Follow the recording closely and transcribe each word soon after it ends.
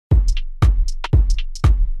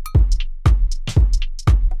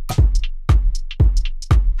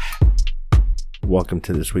welcome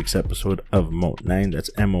to this week's episode of Moat 9. That's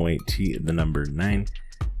M-O-A-T, the number 9.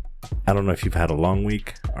 I don't know if you've had a long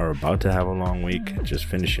week or about to have a long week, just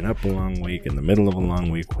finishing up a long week, in the middle of a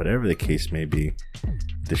long week, whatever the case may be.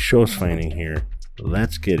 The show's finally here.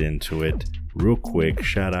 Let's get into it. Real quick,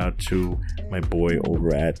 shout out to my boy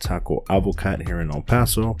over at Taco Avocat here in El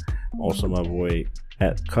Paso. Also my boy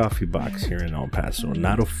at Coffee Box here in El Paso.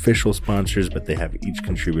 Not official sponsors, but they have each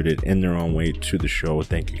contributed in their own way to the show.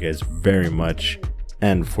 Thank you guys very much.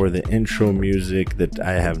 And for the intro music that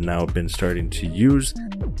I have now been starting to use,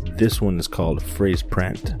 this one is called Phrase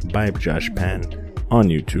Prant by Josh Pan on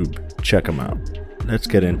YouTube. Check them out. Let's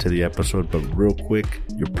get into the episode, but real quick,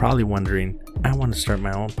 you're probably wondering, I want to start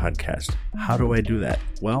my own podcast. How do I do that?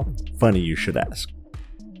 Well, funny you should ask.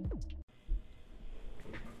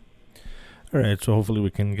 Alright, so hopefully we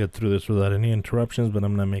can get through this without any interruptions, but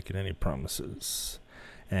I'm not making any promises.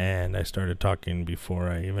 And I started talking before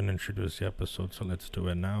I even introduced the episode, so let's do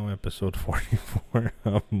it now. Episode 44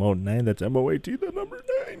 of Moat 9. That's M-O-A-T, the number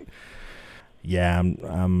 9. Yeah,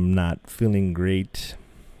 I'm not feeling great.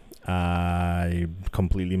 I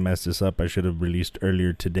completely messed this up. I should have released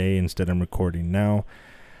earlier today. Instead, I'm recording now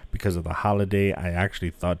because of the holiday. I actually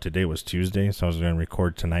thought today was Tuesday, so I was going to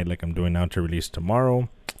record tonight like I'm doing now to release tomorrow.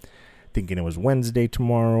 Thinking it was Wednesday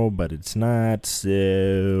tomorrow, but it's not.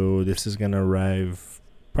 So this is going to arrive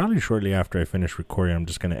probably shortly after I finish recording. I'm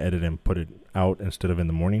just going to edit and put it out instead of in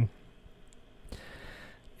the morning.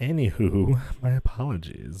 Anywho, my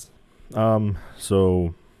apologies. All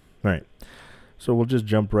right. So we'll just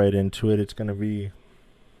jump right into it. It's going to be,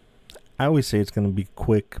 I always say it's going to be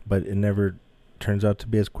quick, but it never turns out to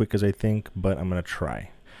be as quick as I think, but I'm going to try.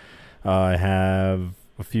 I have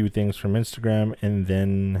a few things from Instagram, and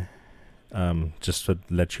then just to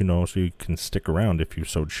let you know so you can stick around if you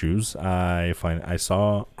so choose, I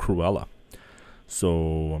saw Cruella.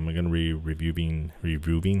 So I'm going to be reviewing.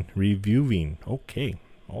 Okay.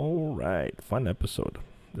 All right. Fun episode.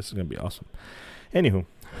 This is going to be awesome. Anywho,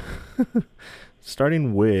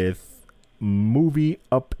 starting with Movie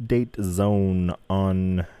Update Zone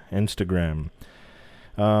on Instagram.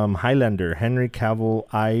 Highlander. Henry Cavill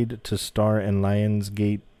eyed to star in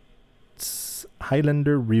Lionsgate's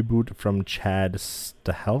Highlander reboot from Chad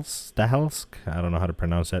Stahelsk. I don't know how to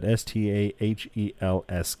pronounce that. Stahelsk.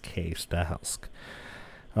 Stahelsk.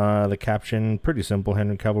 The caption, pretty simple.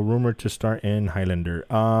 Henry Cavill rumored to star in Highlander.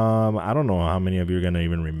 I don't know how many of you are going to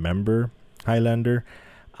even remember Highlander.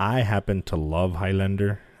 I happen to love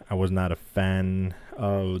Highlander. I was not a fan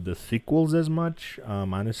of the sequels as much.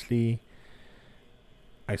 Honestly,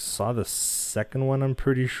 I saw the second one, I'm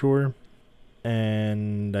pretty sure.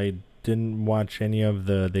 And I didn't watch any of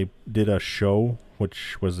they did a show,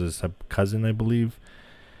 which was his cousin, I believe.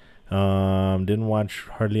 Didn't watch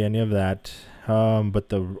hardly any of that. But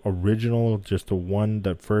the original,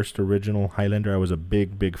 the first original Highlander, I was a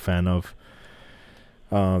big fan of.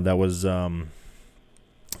 That was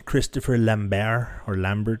Christopher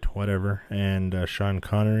Lambert, whatever, and Sean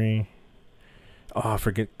Connery. I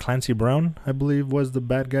forget, Clancy Brown, I believe, was the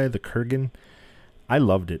bad guy, the Kurgan. I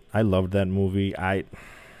loved it. I loved that movie.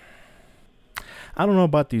 I don't know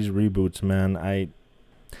about these reboots, man.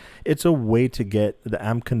 It's a way to get,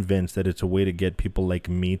 I'm convinced that it's a way to get people like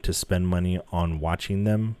me to spend money on watching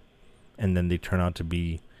them, and then they turn out to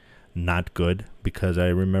be not good, because I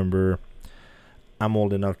remember, I'm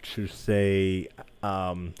old enough to say,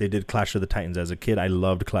 they did Clash of the Titans as a kid. I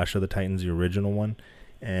loved Clash of the Titans, the original one,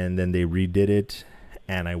 and then they redid it,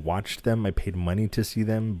 and I watched them. I paid money to see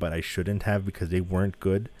them, but I shouldn't have, because they weren't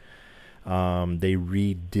good. They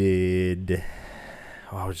redid,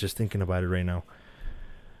 I was just thinking about it right now.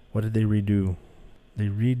 What did they redo? They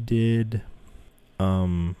redid,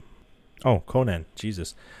 Conan.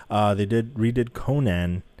 Jesus. They redid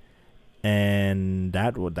Conan, and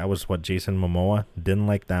that was what, Jason Momoa. Didn't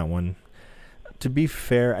like that one. To be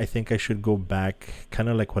fair, I think I should go back, kind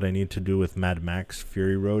of like what I need to do with Mad Max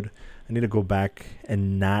Fury Road. I need to go back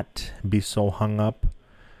and not be so hung up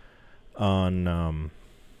on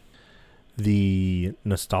the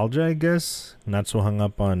nostalgia, I guess. Not so hung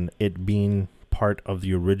up on it being part of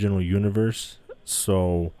the original universe.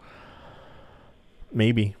 So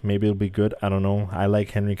maybe it'll be good. I don't know. I like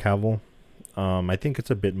Henry Cavill. I think it's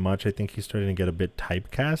a bit much. I think he's starting to get a bit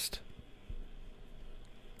typecast.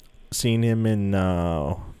 Seeing him in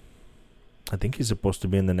I think he's supposed to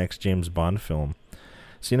be in the next James Bond film.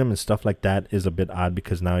 Seeing him in stuff like that is a bit odd,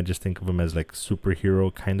 because now I just think of him as like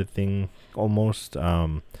superhero kind of thing almost.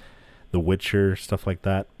 The Witcher, stuff like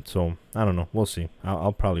that. So I don't know. We'll see.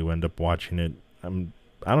 I'll probably end up watching it. I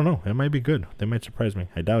don't know. It might be good. They might surprise me.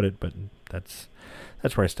 I doubt it, but that's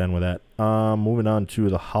where I stand with that. Moving on to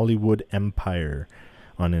the Hollywood Empire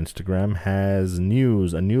on Instagram has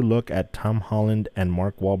news. A new look at Tom Holland and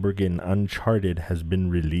Mark Wahlberg in Uncharted has been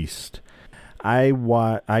released.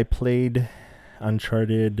 I played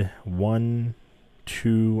Uncharted 1,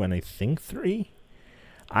 2, and I think 3.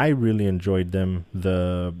 I really enjoyed them.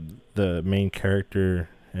 The main character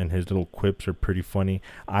and his little quips are pretty funny.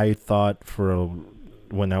 I thought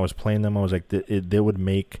when I was playing them, I was like, they would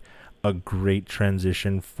make a great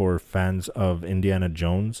transition for fans of Indiana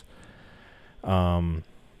Jones. And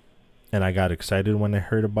I got excited when I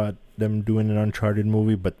heard about them doing an Uncharted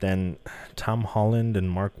movie, but then Tom Holland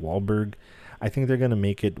and Mark Wahlberg, I think they're going to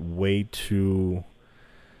make it way too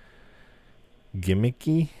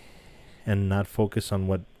gimmicky and not focus on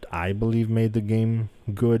what I believe made the game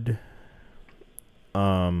good.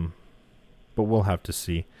 But we'll have to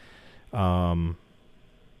see. I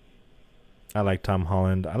like Tom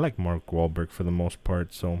Holland. I like Mark Wahlberg for the most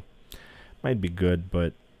part, so might be good,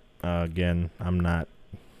 but again, I'm not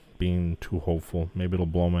being too hopeful. Maybe it'll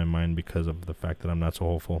blow my mind because of the fact that I'm not so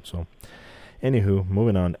hopeful. So anywho,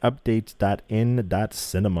 moving on.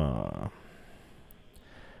 Updates.in.cinema.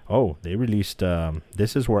 Oh, they released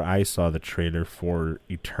this is where I saw the trailer for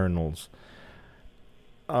Eternals.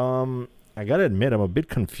 I gotta admit, I'm a bit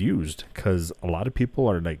confused because a lot of people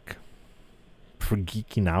are like for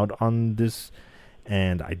geeking out on this,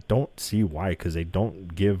 and I don't see why, because they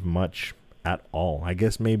don't give much at all. I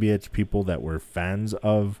guess maybe it's people that were fans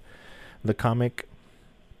of the comic.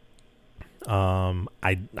 I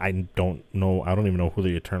don't know. I don't even know who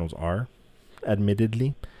the Eternals are,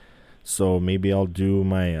 admittedly. So maybe I'll do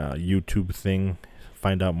my YouTube thing,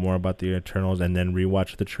 find out more about the Eternals, and then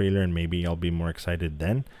rewatch the trailer, and maybe I'll be more excited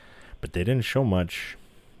then. But they didn't show much.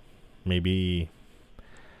 Maybe,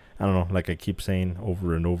 I don't know, like I keep saying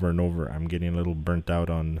over and over and over, I'm getting a little burnt out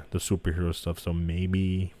on the superhero stuff, so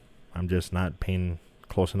maybe I'm just not paying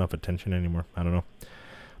close enough attention anymore. I don't know.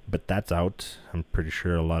 But that's out. I'm pretty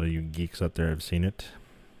sure a lot of you geeks out there have seen it.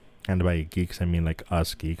 And by geeks, I mean like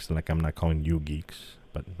us geeks. Like, I'm not calling you geeks,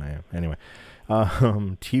 but I am. Anyway,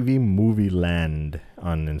 TV Movie Land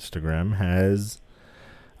on Instagram has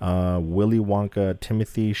Willy Wonka,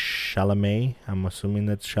 Timothy Chalamet. I'm assuming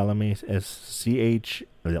that's Chalamet, Chalamet.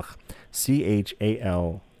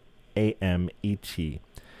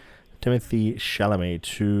 Timothy Chalamet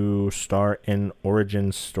to star in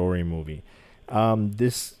origin story movie.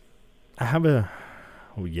 This, I have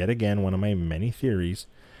yet again, one of my many theories.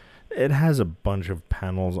 It has a bunch of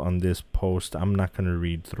panels on this post. I'm not going to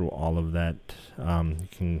read through all of that. You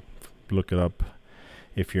can look it up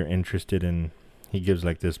if you're interested in. He gives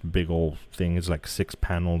like this big old thing. It's like 6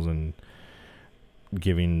 panels and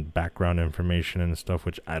giving background information and stuff,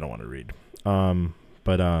 which I don't want to read.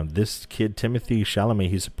 But this kid, Timothy Chalamet,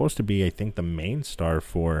 he's supposed to be, I think, the main star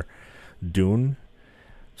for Dune.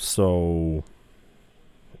 So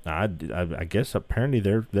I guess apparently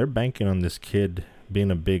they're banking on this kid being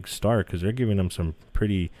a big star, because they're giving him some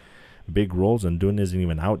pretty big roles, and Dune isn't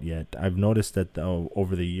even out yet. I've noticed that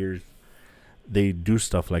over the years they do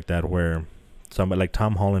stuff like that, where somebody like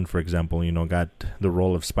Tom Holland, for example, got the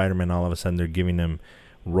role of Spider-Man. All of a sudden they're giving him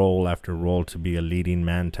role after role to be a leading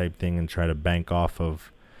man type thing and try to bank off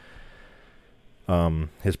of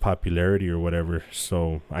his popularity or whatever.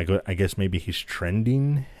 So I guess maybe he's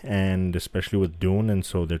trending, and especially with Dune, and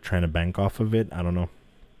so they're trying to bank off of it. I don't know.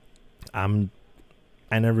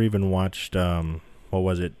 I never even watched what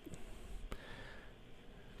was it?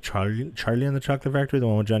 Charlie and the Chocolate Factory, the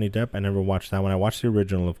one with Johnny Depp. I never watched that one. I watched the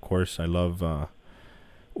original, of course. I love I'm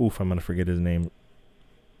gonna forget his name.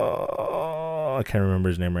 I can't remember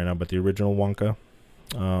his name right now, but the original Wonka.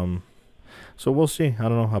 So we'll see. I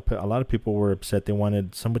don't know. A lot of people were upset. They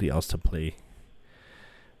wanted somebody else to play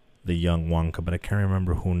the young Wonka, but I can't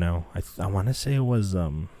remember who now. I want to say it was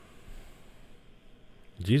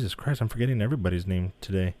Jesus Christ, I'm forgetting everybody's name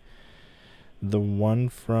today. The one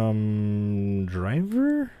from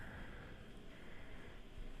Driver?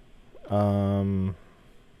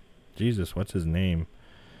 Jesus, what's his name?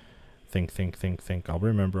 Think. I'll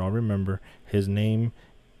remember. His name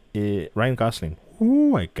is Ryan Gosling.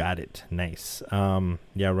 Ooh, I got it. Nice.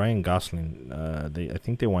 Yeah, Ryan Gosling. I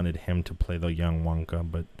think they wanted him to play the young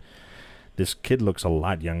Wonka, but this kid looks a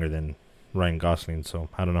lot younger than Ryan Gosling, so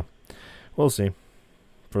I don't know. We'll see.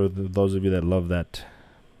 For those of you that love that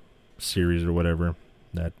series or whatever,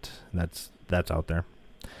 that's out there.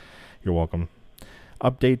 You're welcome.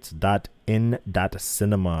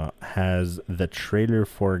 Updates.in.cinema has the trailer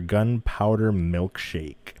for Gunpowder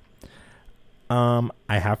Milkshake. I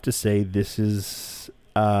have to say this is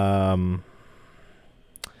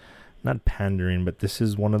not pandering, but this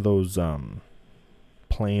is one of those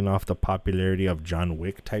playing off the popularity of John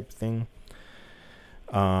Wick type thing.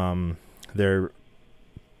 They're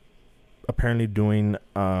apparently doing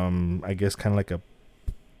I guess kind of like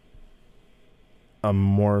a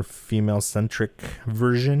more female centric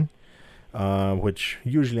version, which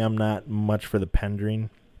usually I'm not much for the pandering,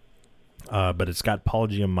 but it's got Paul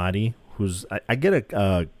Giamatti, who's I get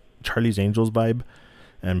a Charlie's Angels vibe,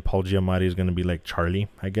 and Paul Giamatti is going to be like Charlie,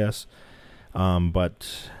 I guess,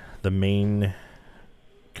 but the main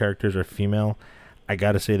characters are female. I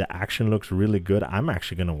gotta say the action looks really good. I'm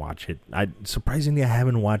actually gonna watch it. Surprisingly, I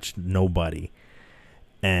haven't watched Nobody,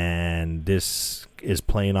 and this is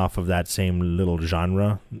playing off of that same little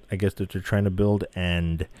genre, I guess, that they're trying to build.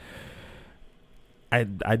 And I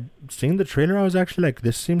seeing the trailer, I was actually like,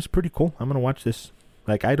 this seems pretty cool. I'm gonna watch this.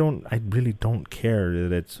 Like, I really don't care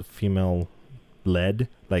that it's female led.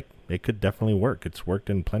 Like, it could definitely work. It's worked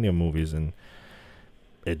in plenty of movies, and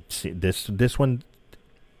this one,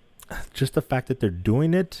 just the fact that they're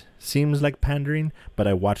doing it seems like pandering, but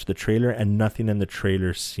I watched the trailer and nothing in the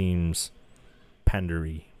trailer seems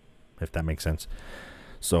pandery, if that makes sense.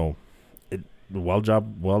 So good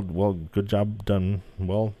job done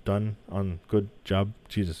on good job.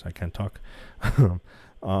 Jesus, I can't talk.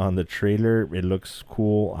 On the trailer, it looks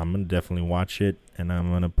cool. I'm gonna definitely watch it, and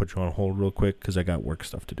I'm gonna put you on hold real quick because I got work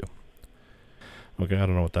stuff to do. Okay, I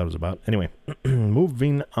don't know what that was about. Anyway,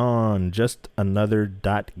 moving on. Just another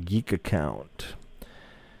 .geek account.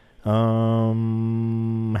 Has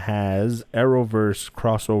Arrowverse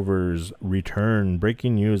crossovers return.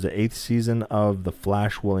 Breaking news: the 8th season of The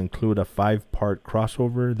Flash will include a 5-part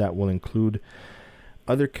crossover that will include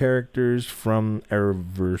other characters from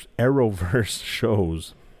Arrowverse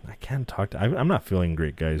shows. I can't talk. I'm not feeling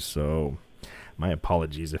great, guys, so my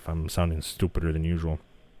apologies if I'm sounding stupider than usual.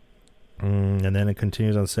 And then it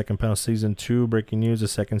continues on the second panel. Season 2, breaking news: the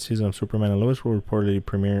second season of Superman and Lois will reportedly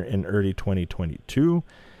premiere in early 2022.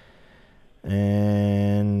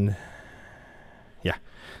 And yeah,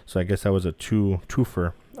 so I guess that was a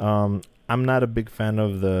twofer. I'm not a big fan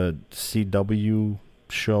of the CW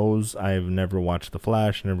shows. I've never watched The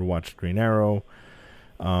Flash, never watched Green Arrow.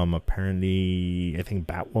 Apparently, I think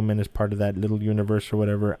Batwoman is part of that little universe or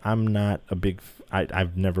whatever. I'm not a big...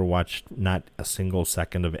 I've never watched not a single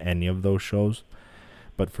second of any of those shows.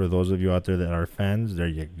 But for those of you out there that are fans, there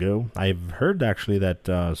you go. I've heard actually that,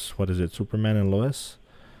 what is it, Superman and Lois?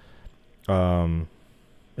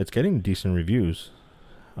 It's getting decent reviews.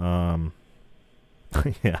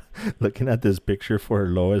 Yeah, looking at this picture for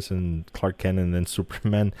Lois and Clark Kent and then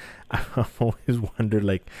Superman, I've always wondered,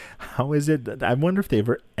 like, how is it? I wonder if they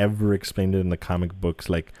ever explained it in the comic books.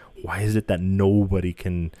 Like, why is it that nobody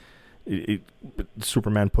can?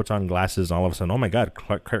 Superman puts on glasses, and all of a sudden, oh my God,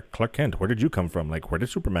 Clark Kent, where did you come from? Like, where did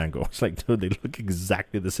Superman go? It's like, dude, they look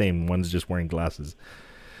exactly the same. One's just wearing glasses.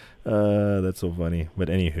 That's so funny. But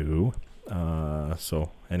anywho,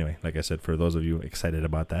 so anyway, like I said, for those of you excited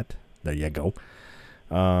about that, there you go.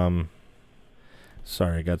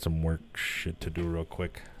 Sorry, I got some work shit to do real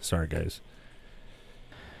quick. Sorry, guys.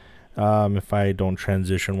 If I don't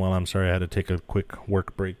transition well, I'm sorry. I had to take a quick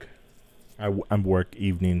work break. I work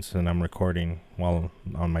evenings and I'm recording while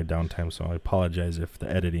on my downtime, so I apologize if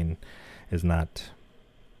the editing is not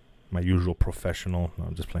my usual professional. No,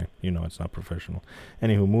 I'm just playing. You know, it's not professional.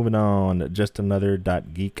 Anywho, moving on. Just another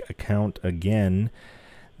 .geek account again.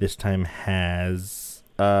 This time has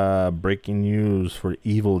breaking news for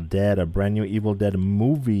Evil Dead. A brand new Evil Dead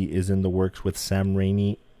movie is in the works with Sam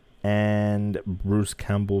Raimi and Bruce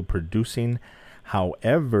Campbell producing.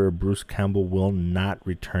 However, Bruce Campbell will not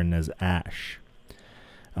return as Ash.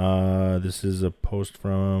 This is a post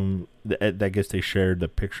from... I guess they shared the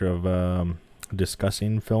picture of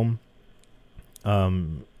discussing film.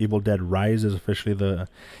 Evil Dead Rise is officially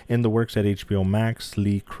in the works at HBO Max.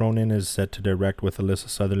 Lee Cronin is set to direct with Alyssa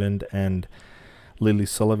Sutherland and Lily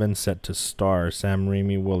Sullivan set to star. Sam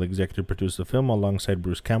Raimi will executive produce the film alongside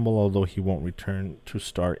Bruce Campbell, although he won't return to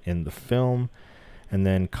star in the film. And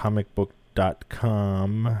then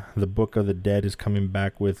comicbook.com, The Book of the Dead is coming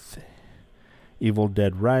back with Evil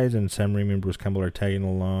Dead Rise, and Sam Raimi and Bruce Campbell are tagging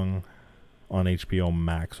along on HBO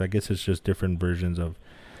Max. So I guess it's just different versions of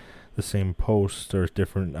the same post, or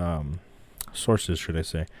different sources, should I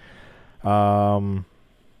say.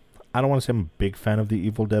 I don't want to say I'm a big fan of the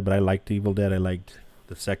Evil Dead, but I liked the Evil Dead. I liked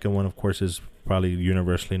the second one, of course, is probably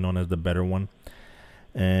universally known as the better one.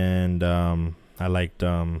 And I liked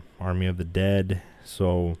Army of the Dead.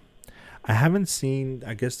 So I haven't seen,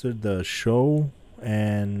 I guess, the show,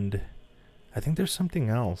 and I think there's something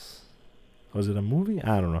else. Was it a movie?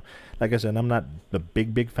 I don't know. Like I said, I'm not the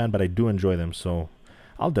big fan, but I do enjoy them. So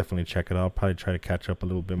I'll definitely check it out. I'll probably try to catch up a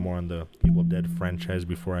little bit more on the Evil Dead franchise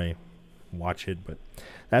before I watch it, but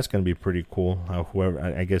that's going to be pretty cool. Whoever,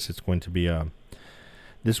 I guess it's going to be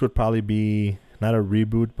this would probably be not a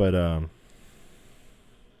reboot, but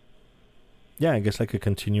yeah, I guess like a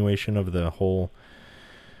continuation of the whole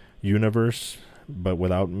universe, but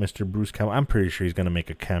without Mr. Bruce Campbell. I'm pretty sure he's going to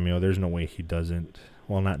make a cameo. There's no way he doesn't.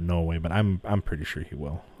 Well, not no way, but I'm pretty sure he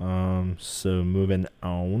will. So moving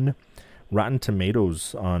on. Rotten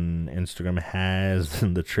Tomatoes on Instagram has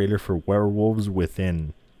the trailer for Werewolves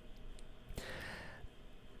Within.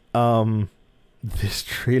 This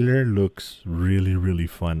trailer looks really, really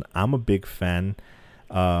fun. I'm a big fan.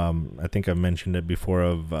 I think I've mentioned it before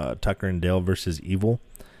of Tucker and Dale versus Evil.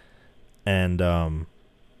 And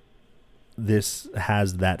this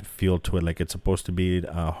has that feel to it. Like it's supposed to be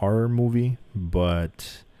a horror movie,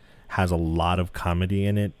 but has a lot of comedy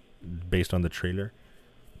in it based on the trailer.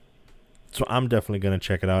 So I'm definitely going to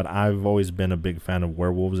check it out. I've always been a big fan of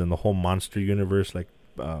werewolves and the whole monster universe. Like,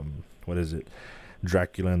 what is it?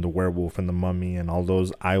 Dracula and the Werewolf and the Mummy and all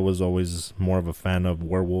those. I was always more of a fan of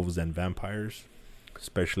werewolves than vampires,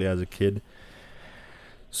 especially as a kid.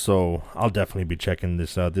 So I'll definitely be checking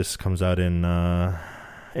this out. This comes out in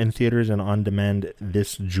theaters and on demand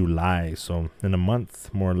this July. So in a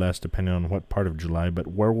month, more or less, depending on what part of July. But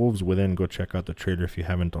Werewolves Within, go check out the trailer if you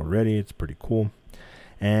haven't already. It's pretty cool.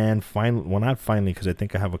 And not finally, because I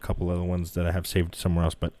think I have a couple other ones that I have saved somewhere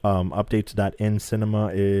else. But updates.in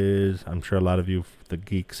cinema is, I'm sure a lot of you, the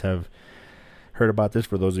geeks, have heard about this.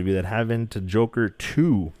 For those of you that haven't, Joker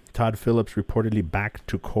 2, Todd Phillips reportedly back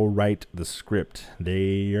to co-write the script.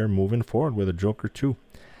 They are moving forward with a Joker 2.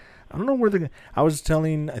 I don't know where I was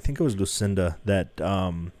telling, I think it was Lucinda, that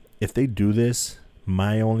if they do this,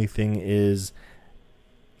 my only thing is,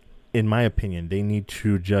 in my opinion, they need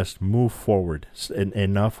to just move forward.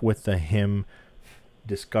 Enough with him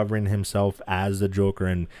discovering himself as the Joker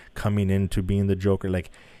and coming into being the Joker. Like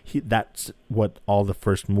that's what all the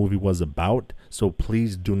first movie was about. So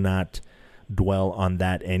please do not dwell on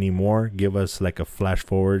that anymore. Give us like a flash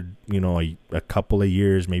forward, a couple of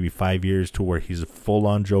years, maybe 5 years, to where he's a full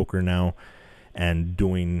on Joker now and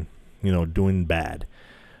doing bad.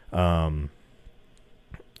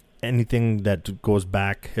 Anything that goes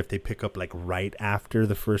back, if they pick up like right after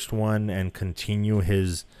the first one and continue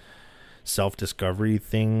his self-discovery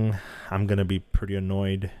thing, I'm going to be pretty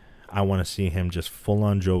annoyed. I want to see him just full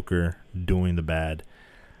on Joker doing the bad.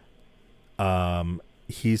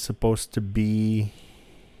 He's supposed to be,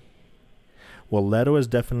 well, Leto is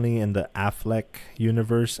definitely in the Affleck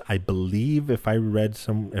universe. I believe if I read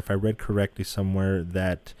correctly somewhere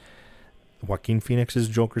that Joaquin Phoenix's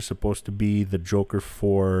Joker is supposed to be the Joker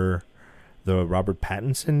for the Robert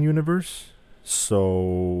Pattinson universe.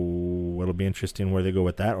 So it'll be interesting where they go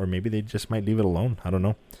with that, or maybe they just might leave it alone. I don't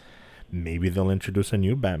know. Maybe they'll introduce a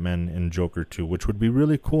new Batman in Joker 2, which would be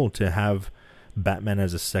really cool to have Batman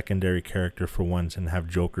as a secondary character for once and have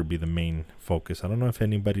Joker be the main focus. I don't know if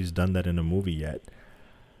anybody's done that in a movie yet.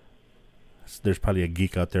 There's probably a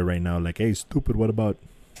geek out there right now like, hey, stupid, what about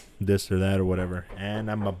this or that or whatever? And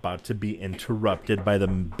I'm about to be interrupted by the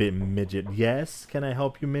midget. Yes, can I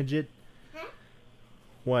help you, midget? Huh?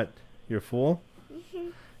 What? You're full? Mm-hmm.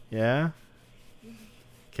 Yeah?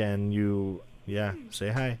 Can you, say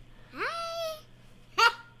hi.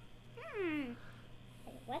 Hi.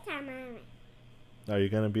 What time am I? Are you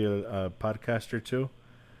going to be a podcaster too?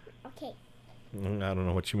 Okay. I don't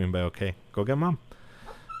know what you mean by okay. Go get Mom.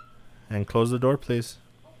 And close the door, please.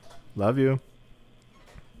 Love you.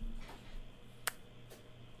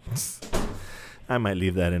 I might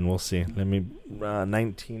leave that in. We'll see. Let me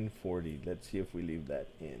 1940. Let's see if we leave that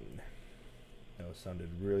in. That sounded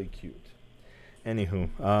really cute. Anywho,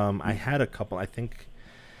 I had a couple. I think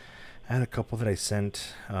I had a couple that I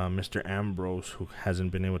sent Mr. Ambrose, who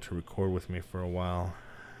hasn't been able to record with me for a while.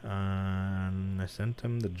 I sent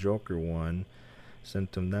him the Joker one.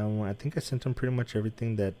 Sent him that one. I think I sent him pretty much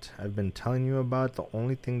everything that I've been telling you about. The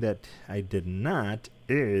only thing that I did not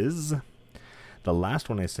is the last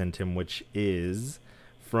one I sent him, which is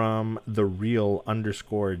from the real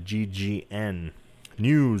 _GGN.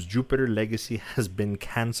 News: Jupiter Legacy has been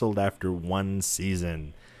canceled after 1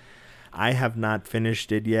 season. I have not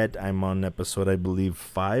finished it yet. I'm on episode, I believe,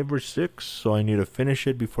 5 or 6, so I need to finish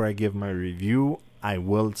it before I give my review. I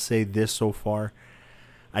will say this so far.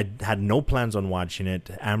 I had no plans on watching it.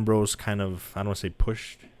 Ambrose kind of, I don't want to say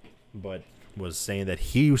pushed, but was saying that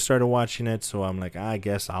he started watching it, so I'm like, I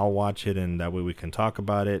guess I'll watch it, and that way we can talk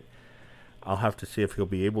about it. I'll have to see if he'll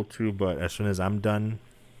be able to, but as soon as I'm done,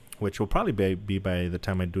 which will probably be by the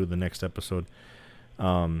time I do the next episode,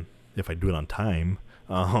 if I do it on time,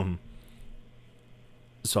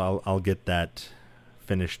 So I'll get that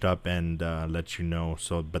finished up and let you know.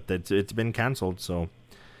 So, but it's been canceled. So,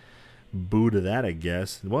 boo to that, I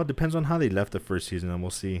guess. Well, it depends on how they left the first season, and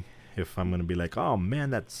we'll see if I'm gonna be like, oh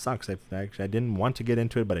man, that sucks. I didn't want to get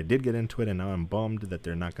into it, but I did get into it, and now I'm bummed that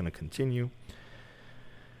they're not gonna continue.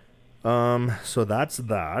 So that's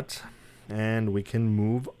that, and we can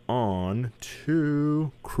move on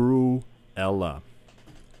to Cruella.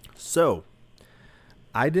 So,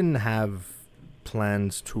 I didn't have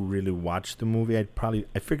plans to really watch the movie. I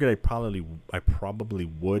figured I probably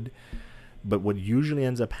would, but what usually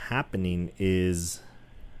ends up happening is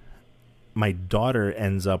my daughter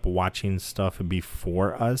ends up watching stuff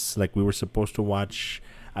before us. Like, we were supposed to watch,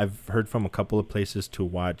 I've heard from a couple of places to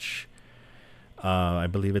watch, I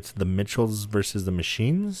believe it's The Mitchells versus the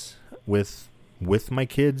Machines with my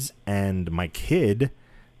kids, and my kid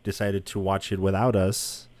decided to watch it without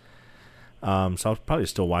us. So I'll probably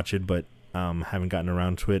still watch it, but haven't gotten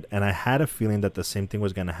around to it. And I had a feeling that the same thing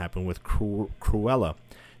was going to happen with Cruella.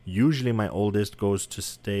 Usually my oldest goes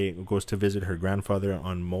to visit her grandfather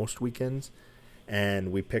on most weekends,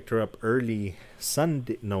 and we picked her up early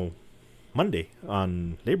Monday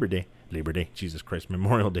on Labor Day, Jesus Christ,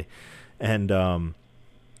 Memorial Day. And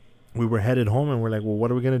we were headed home, and we're like, well, what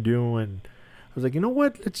are we going to do? And I was like, you know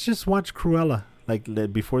what? Let's just watch Cruella. Like,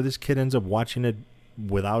 before this kid ends up watching it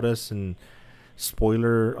without us and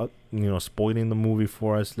spoiling the movie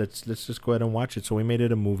for us, let's just go ahead and watch it. So we made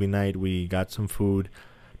it a movie night. We got some food,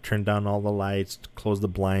 turned down all the lights, closed the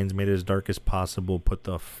blinds, made it as dark as possible, put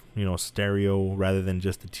the stereo rather than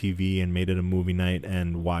just the TV, and made it a movie night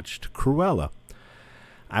and watched Cruella.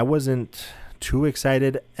 I wasn't too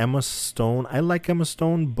excited. Emma Stone, I like Emma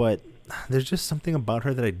Stone, but there's just something about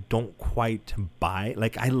her that I don't quite buy.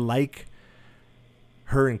 Like, I like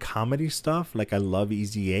her in comedy stuff, like I love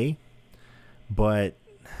Easy A, but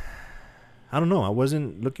I don't know, I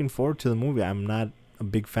wasn't looking forward to the movie. I'm not a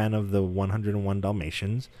big fan of the 101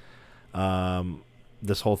 Dalmatians.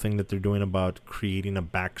 This whole thing that they're doing about creating a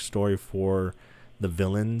backstory for the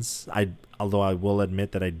villains, although I will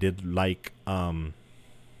admit that I did like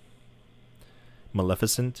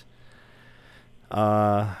Maleficent.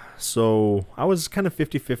 So I was kind of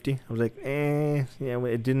 50-50. I was like, yeah,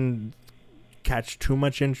 it didn't catch too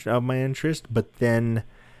much of my interest. But then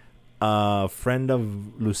a friend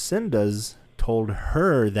of Lucinda's told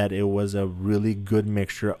her that it was a really good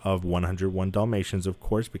mixture of 101 Dalmatians, of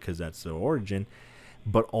course, because that's the origin,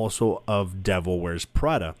 but also of Devil Wears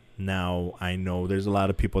Prada. Now, I know there's a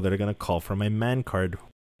lot of people that are going to call for my man card.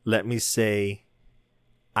 Let me say,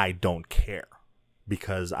 I don't care,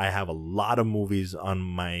 because I have a lot of movies on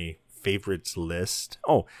my favorites list.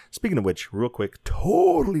 Oh, speaking of which, real quick,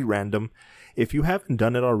 totally random. If you haven't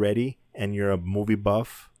done it already and you're a movie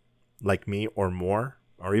buff like me or more,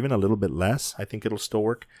 or even a little bit less, I think it'll still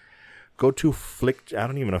work. Go to Flick. I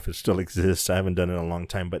don't even know if it still exists. I haven't done it in a long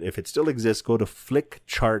time, but if it still exists, go to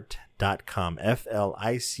flickchart.com.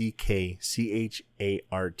 FLICKCHART.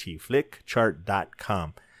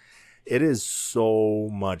 Flickchart.com. It is so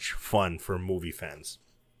much fun for movie fans.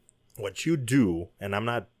 What you do, and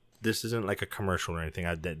this isn't like a commercial or anything.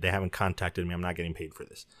 They haven't contacted me. I'm not getting paid for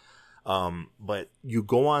this. But you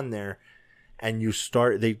go on there and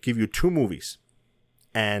they give you 2 movies,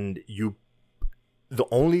 and you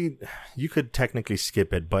could technically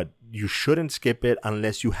skip it, but you shouldn't skip it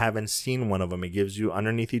unless you haven't seen one of them. It gives you,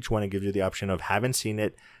 underneath each one, it gives you the option of haven't seen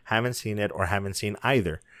it, or haven't seen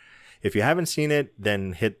either. If you haven't seen it,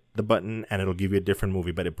 then hit the button and it'll give you a different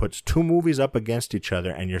movie. But it puts 2 movies up against each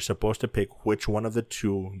other, and you're supposed to pick which one of the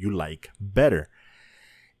 2 you like better.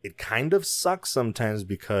 It kind of sucks sometimes,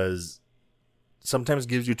 because sometimes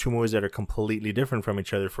gives you 2 movies that are completely different from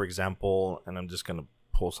each other. For example, and I'm just going to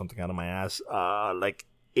pull something out of my ass, like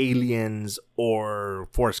Aliens or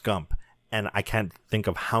Forrest Gump. And I can't think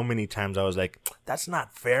of how many times I was like, that's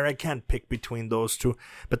not fair. I can't pick between those 2.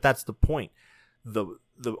 But that's the point. The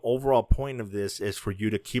overall point of this is for you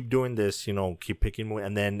to keep doing this, keep picking movies.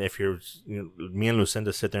 And then if me and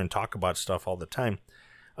Lucinda sit there and talk about stuff all the time,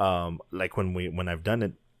 like when I've done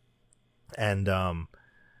it, and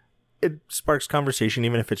it sparks conversation.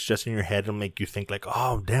 Even if it's just in your head, it'll make you think like,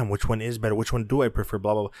 oh damn, which one is better, which one do I prefer,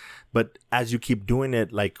 blah blah blah. But as you keep doing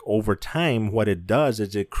it, like over time, what it does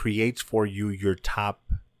is it creates for you your top,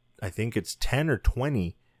 I think it's 10 or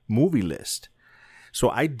 20 movie list. So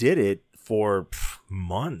I did it for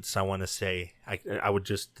months. I want to say I would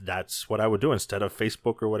just, that's what I would do. Instead of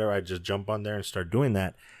Facebook or whatever, I'd just jump on there and start doing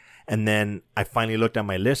that. And then I finally looked at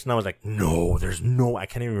my list and I was like, no, I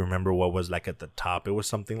can't even remember what was like at the top. It was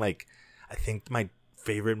something like, I think my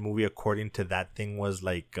favorite movie according to that thing was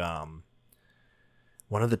like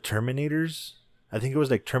one of the Terminators. I think it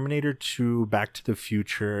was like Terminator 2, Back to the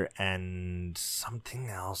Future, and something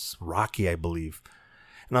else. Rocky, I believe.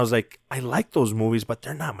 And I was like, I like those movies, but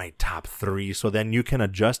they're not my top 3. So then you can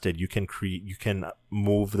adjust it. You can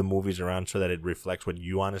move the movies around so that it reflects what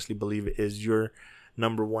you honestly believe is your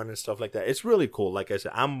number 1 and stuff like that. It's really cool. Like I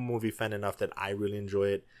said, I'm a movie fan enough that I really enjoy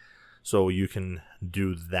it. So you can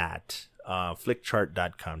do that.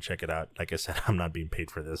 Flickchart.com. Check it out. Like I said, I'm not being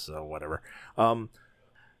paid for this, so whatever. I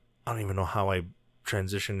don't even know how I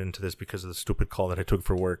transitioned into this because of the stupid call that I took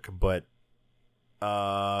for work, but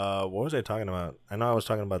what was I talking about? I know I was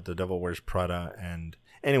talking about The Devil Wears Prada, and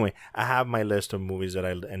anyway, I have my list of movies that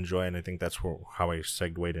I enjoy, and I think that's how I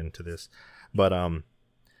segued into this. But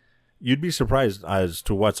you'd be surprised as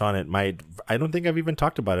to what's on it. I don't think I've even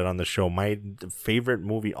talked about it on the show. My favorite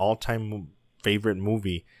movie, all-time favorite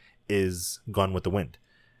movie, is Gone with the Wind.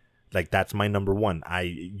 Like, that's my number 1.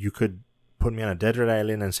 You could put me on a desert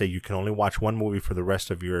island and say you can only watch one movie for the rest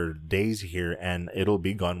of your days here, and it'll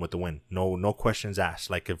be Gone with the Wind. No questions asked.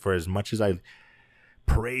 Like, for as much as I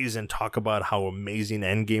praise and talk about how amazing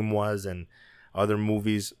Endgame was and other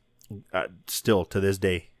movies, still to this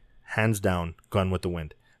day, hands down, Gone with the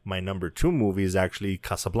Wind. My number 2 movie is actually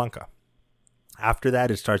Casablanca. After that,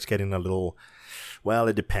 it starts getting a little, well,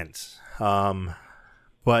 it depends.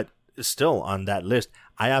 But still on that list,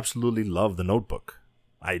 I absolutely love The Notebook.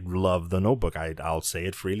 I love The Notebook. I'll say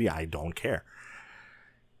it freely. I don't care.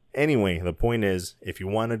 Anyway, the point is, if you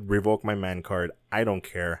want to revoke my man card, I don't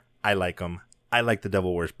care. I like them. I like The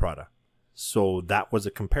Devil Wears Prada. So that was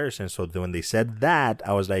a comparison. So when they said that,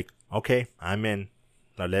 I was like, okay, I'm in.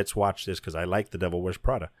 Now let's watch this because I like The Devil Wears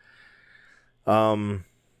Prada. And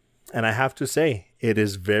I have to say, it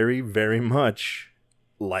is very, very much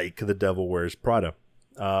like The Devil Wears Prada.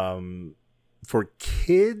 For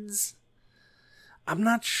kids, I'm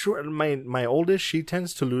not sure. My oldest, she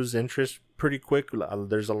tends to lose interest pretty quick.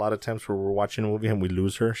 There's a lot of times where we're watching a movie and we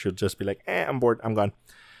lose her. She'll just be like, I'm bored, I'm gone.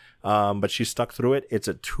 But she stuck through it. It's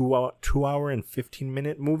a 2 hour and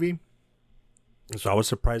 15-minute movie. So I was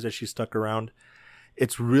surprised that she stuck around.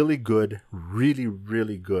 It's really good. Really,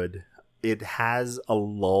 really good. It has a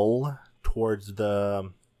lull towards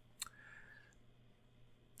the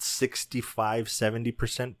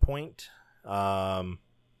 65-70% point.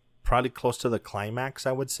 Probably close to the climax,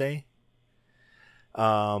 I would say.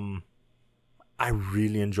 I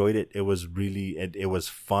really enjoyed it. It was really, it was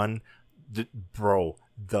fun. Bro,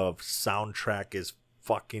 the soundtrack is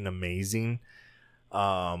fucking amazing.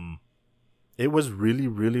 It was really,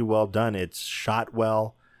 really well done. It's shot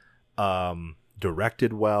well,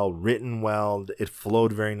 directed well, written well. It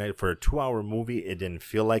flowed very nice. For a 2-hour movie, it didn't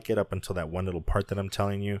feel like it up until that one little part that I'm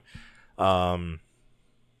telling you.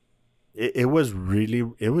 It was really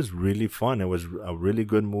fun. It was a really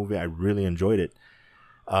good movie. I really enjoyed it.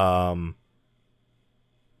 I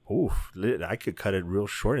could cut it real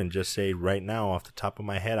short and just say right now off the top of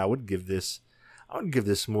my head, I would give this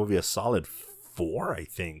movie a solid 4, I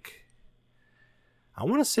think. I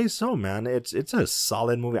want to say so, man. It's a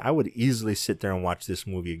solid movie. I would easily sit there and watch this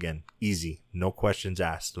movie again. Easy. No questions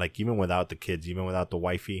asked. Like, even without the kids, even without the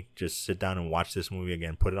wifey, just sit down and watch this movie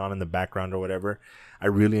again. Put it on in the background or whatever. I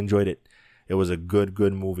really enjoyed it. It was a good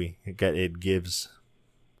movie. It gives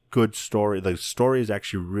good story. The story is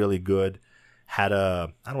actually really good. Had I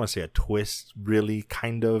don't want to say a twist, really,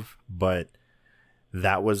 kind of, but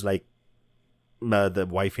that was like, the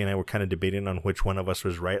wifey and I were kind of debating on which one of us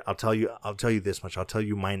was right. I'll tell you this much. I'll tell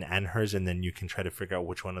you mine and hers, and then you can try to figure out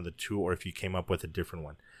which one of the two, or if you came up with a different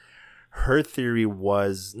one. Her theory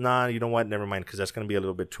was, you know what? Never mind, because that's going to be a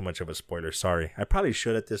little bit too much of a spoiler. Sorry. I probably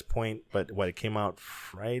should at this point, but it came out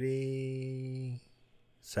Friday,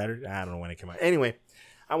 Saturday? I don't know when it came out. Anyway,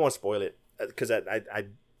 I won't spoil it, because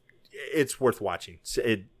it's worth watching.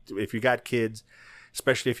 If you got kids,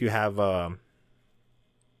 especially if you have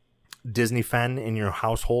Disney fan in your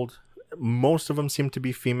household. Most of them seem to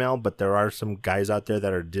be female, but there are some guys out there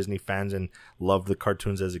that are Disney fans and love the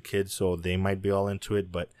cartoons as a kid, so they might be all into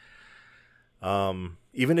it. But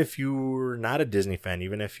even if you're not a Disney fan,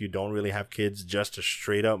 even if you don't really have kids, just a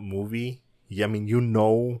straight up movie, I mean, you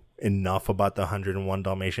know enough about the 101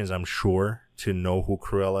 Dalmatians, I'm sure, to know who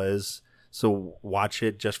Cruella is. So watch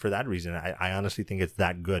it just for that reason. I honestly think it's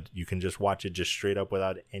that good. You can just watch it just straight up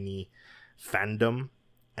without any fandom,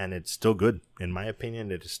 and it's still good. In my opinion,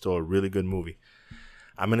 it is still a really good movie.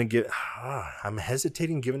 I'm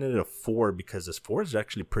hesitating giving it a 4 because this 4 is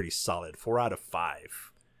actually pretty solid. 4 out of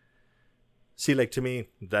 5. See, like, to me,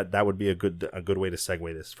 that would be a good way to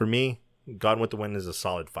segue this. For me, Gone with the Wind is a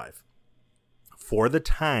solid 5. For the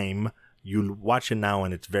time, you watch it now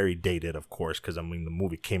and it's very dated, of course, because I mean the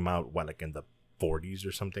movie came out like in the 40s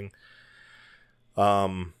or something.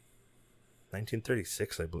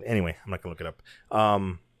 1936, I believe. Anyway, I'm not gonna look it up.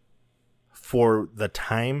 For the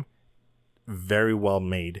time, very well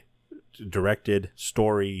made, directed,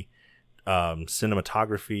 story,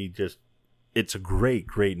 cinematography. Just, it's a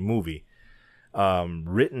great movie.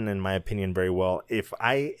 Written, in my opinion, very well.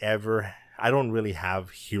 I don't really have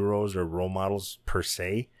heroes or role models per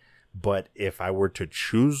se, but if I were to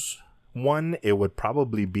choose one, it would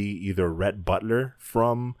probably be either Rhett Butler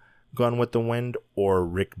from Gone with the Wind or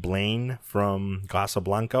Rick Blaine from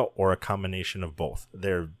Casablanca, or a combination of both.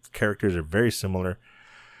 Their characters are very similar.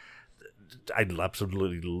 I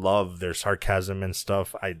absolutely love their sarcasm and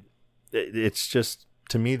stuff. It's just,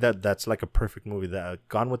 to me, that's like a perfect movie. That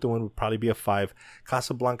Gone with the Wind would probably be a 5.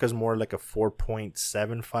 Casablanca is more like a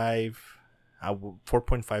 4.75.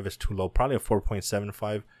 4.5 is too low. Probably a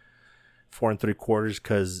 4.75, 4 3/4,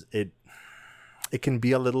 because it can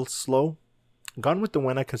be a little slow. Gone with the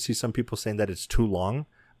Wind, I can see some people saying that it's too long,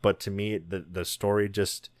 but to me, the story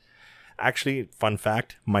just... Actually, fun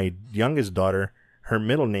fact, my youngest daughter, her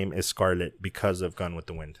middle name is Scarlett because of Gone with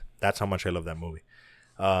the Wind. That's how much I love that movie.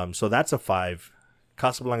 So that's a 5.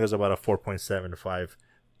 Casablanca is about a 4.75.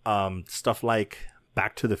 Stuff like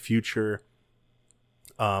Back to the Future,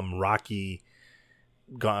 Rocky,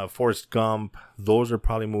 Forrest Gump, those are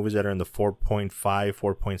probably movies that are in the 4.5,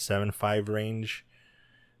 4.75 range.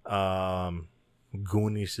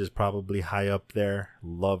 Goonies is probably high up there.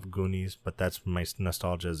 Love Goonies, but that's my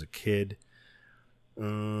nostalgia as a kid.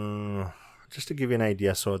 Just to give you an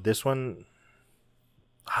idea, so this one,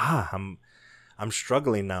 I'm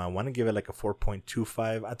struggling now. I want to give it like a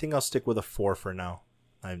 4.25. I think I'll stick with a 4 for now.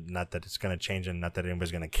 Not that it's going to change, and not that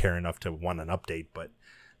anybody's going to care enough to want an update, but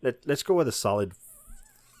let's go with a solid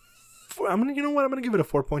 4. I'm going to give it a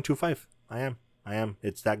 4.25. I am.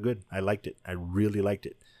 It's that good. I liked it. I really liked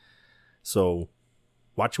it. So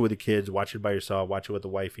watch it with the kids, watch it by yourself, watch it with the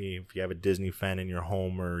wifey. If you have a Disney fan in your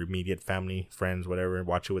home or immediate family, friends, whatever,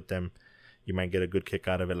 watch it with them. You might get a good kick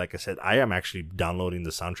out of it. Like I said, I am actually downloading the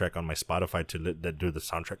soundtrack on my Spotify to do the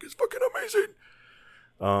soundtrack. It's fucking amazing.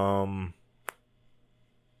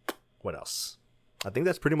 What else? I think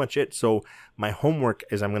that's pretty much it. So my homework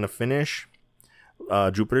is I'm going to finish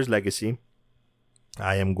Jupiter's Legacy.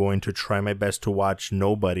 I am going to try my best to watch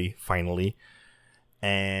Nobody finally.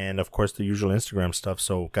 And of course the usual Instagram stuff.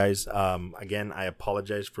 So guys, again, I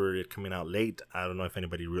apologize for it coming out late. I don't know if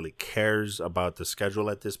anybody really cares about the schedule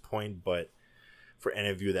at this point, but for any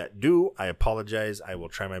of you that do, I apologize. I will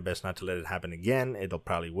try my best not to let it happen again. It'll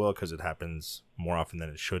probably will, because it happens more often than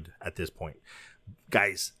it should at this point.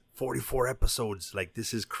 Guys, 44 episodes. Like,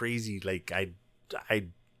 this is crazy. Like, I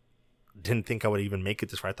didn't think I would even make it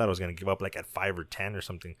this far. I thought I was going to give up like at 5 or 10 or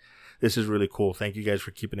something. This is really cool. Thank you guys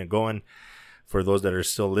for keeping it going. For those that are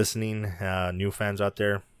still listening, new fans out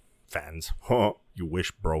there, you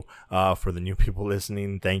wish, bro. For the new people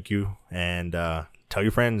listening, thank you. And tell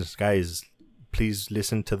your friends, guys, please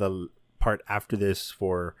listen to the part after this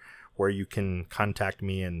for where you can contact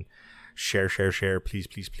me and share. Please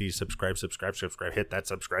subscribe. Hit that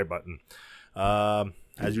subscribe button.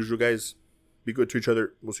 As usual, guys, be good to each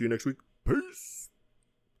other. We'll see you next week. Peace.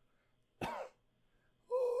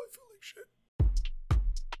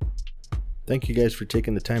 Thank you guys for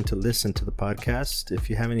taking the time to listen to the podcast. If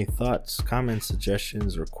you have any thoughts, comments,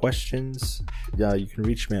 suggestions, or questions, you can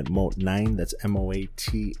reach me at Moatnine. That's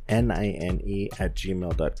MOATNINE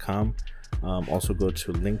 @gmail.com. Also go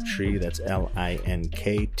to Linktree. That's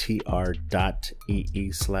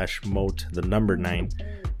linktr.ee/Moat9,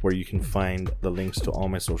 where you can find the links to all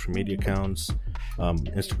my social media accounts,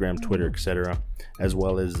 Instagram, Twitter, etc., as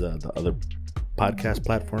well as the other podcast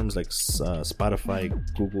platforms like Spotify,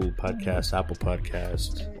 Google Podcasts, Apple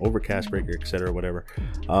Podcasts, Overcast, Breaker, etc., whatever.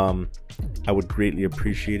 I would greatly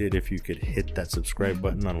appreciate it if you could hit that subscribe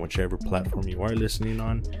button on whichever platform you are listening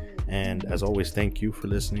on. And as always, thank you for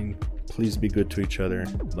listening. Please be good to each other.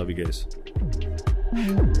 Love you guys.